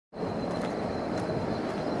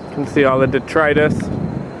You can see all the detritus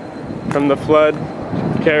from the flood.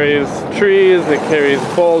 It carries trees, it carries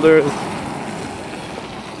boulders.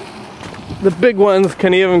 The big ones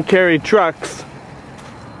can even carry trucks.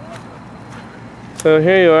 So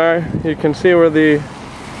here you are, you can see where the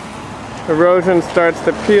erosion starts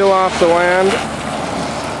to peel off the land.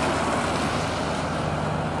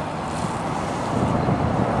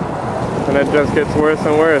 And it just gets worse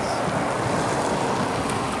and worse.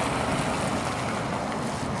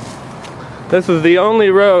 This is the only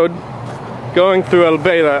road going through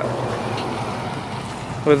Baydha.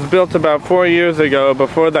 It was built about 4 years ago.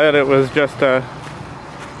 Before that it was just a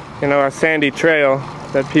sandy trail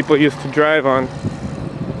that people used to drive on.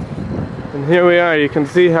 And here we are, you can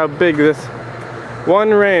see how big this one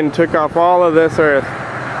rain took off all of this earth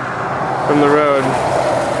from the road.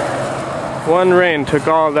 One rain took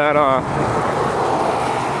all that off.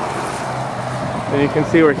 And you can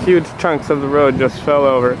see where huge chunks of the road just fell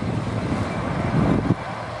over.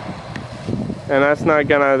 And that's not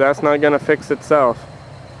gonna fix itself.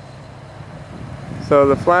 So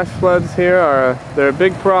the flash floods here they're a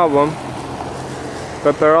big problem,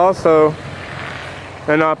 but they're also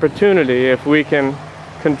an opportunity. If we can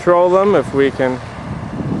control them, if we can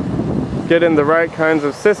get in the right kinds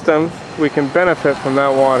of systems, we can benefit from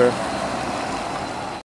that water.